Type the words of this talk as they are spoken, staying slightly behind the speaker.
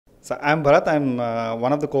So I'm Bharat. I'm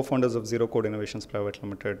one of the co-founders of Zerocode Innovations Private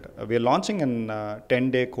Limited. We are launching a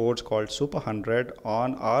 10-day course called Super100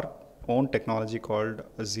 on our own technology called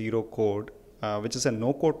Zerocode, which is a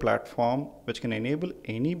no-code platform which can enable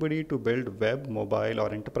anybody to build web, mobile,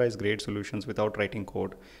 or enterprise-grade solutions without writing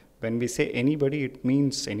code. When we say anybody, it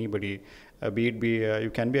means anybody.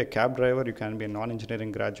 You can be a cab driver, you can be a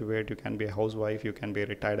non-engineering graduate, you can be a housewife, you can be a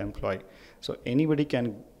retired employee. So anybody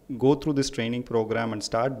can go through this training program and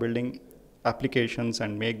start building applications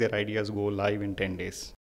and make their ideas go live in 10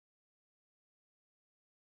 days.